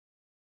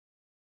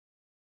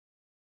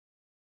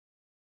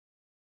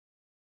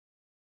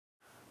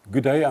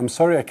Good day. I'm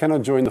sorry I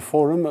cannot join the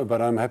forum,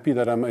 but I'm happy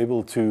that I'm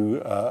able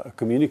to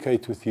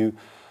communicate with you,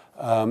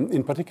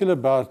 in particular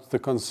about the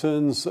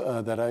concerns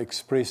that I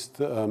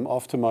expressed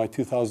after my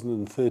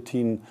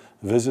 2013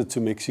 visit to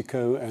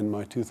Mexico and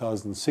my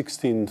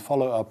 2016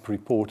 follow-up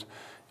report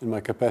in my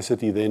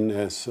capacity then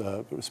as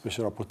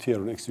Special Rapporteur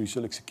on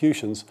extrajudicial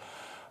executions,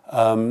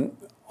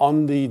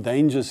 on the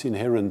dangers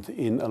inherent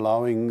in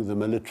allowing the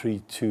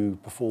military to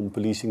perform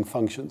policing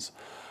functions.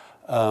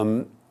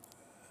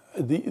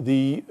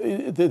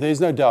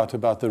 There's no doubt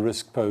about the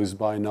risk posed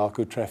by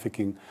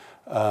narco-trafficking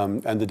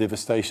and the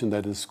devastation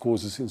that this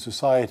causes in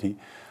society.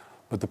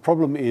 But the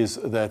problem is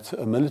that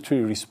a military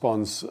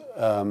response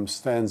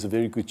stands a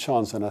very good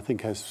chance, and I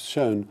think has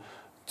shown,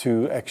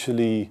 to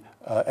actually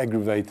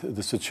aggravate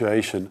the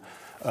situation.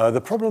 The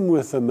problem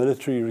with a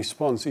military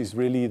response is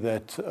really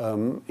that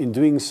in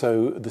doing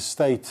so, the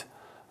state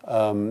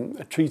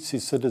treats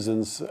its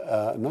citizens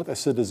not as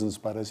citizens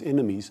but as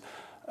enemies.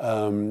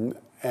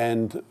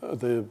 And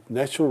the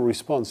natural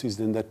response is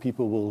then that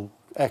people will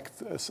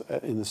act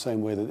in the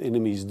same way that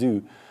enemies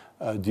do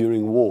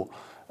during war.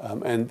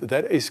 And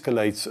that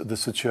escalates the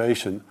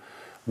situation.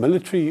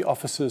 Military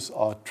officers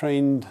are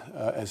trained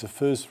as a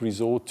first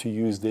resort to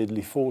use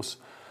deadly force.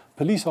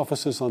 Police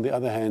officers, on the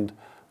other hand,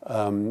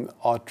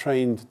 are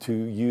trained to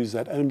use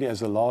that only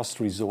as a last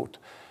resort.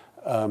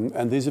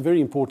 And there's a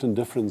very important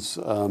difference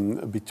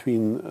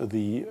between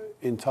the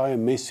entire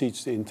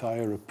message, the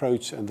entire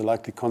approach, and the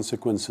likely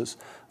consequences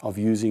of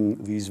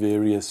using these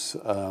various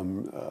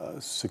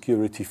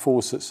security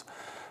forces.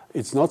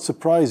 It's not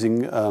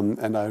surprising,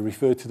 and I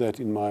refer to that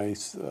in my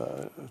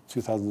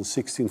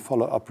 2016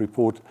 follow-up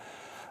report,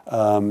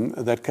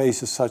 that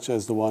cases such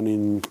as the one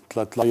in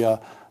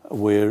Tlatlaya,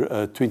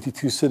 where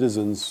 22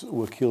 citizens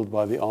were killed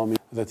by the army,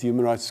 that the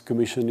Human Rights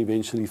Commission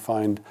eventually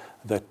find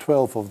that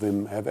 12 of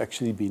them have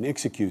actually been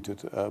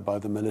executed by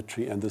the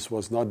military, and this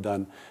was not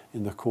done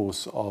in the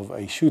course of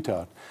a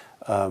shootout,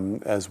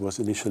 as was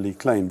initially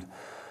claimed.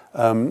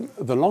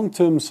 The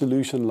long-term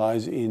solution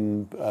lies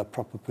in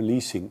proper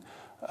policing,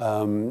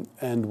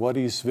 and what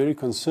is very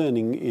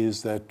concerning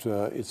is that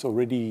it's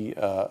already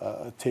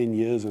 10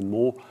 years and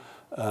more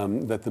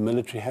that the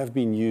military have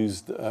been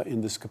used in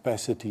this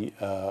capacity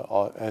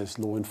as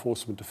law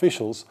enforcement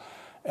officials.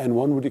 And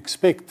one would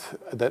expect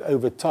that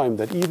over time,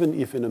 that even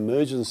if in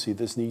emergency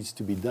this needs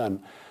to be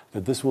done,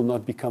 that this will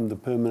not become the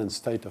permanent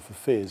state of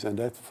affairs. And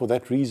that, for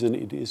that reason,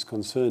 it is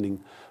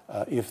concerning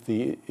if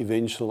the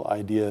eventual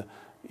idea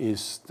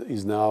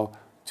is now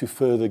to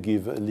further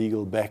give a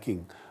legal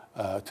backing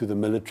to the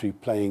military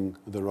playing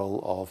the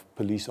role of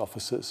police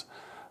officers.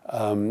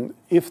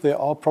 If there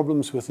are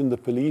problems within the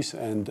police,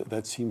 and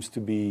that seems to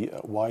be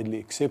widely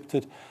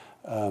accepted,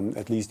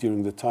 at least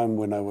during the time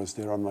when I was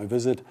there on my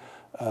visit,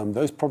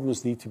 those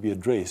problems need to be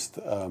addressed,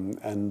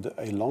 and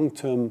a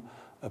long-term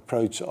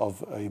approach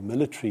of a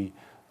military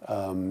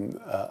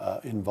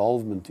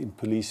involvement in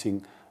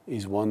policing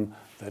is one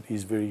that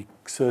is very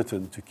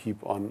certain to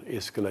keep on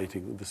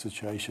escalating the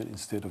situation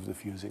instead of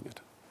diffusing it.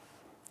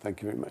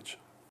 Thank you very much.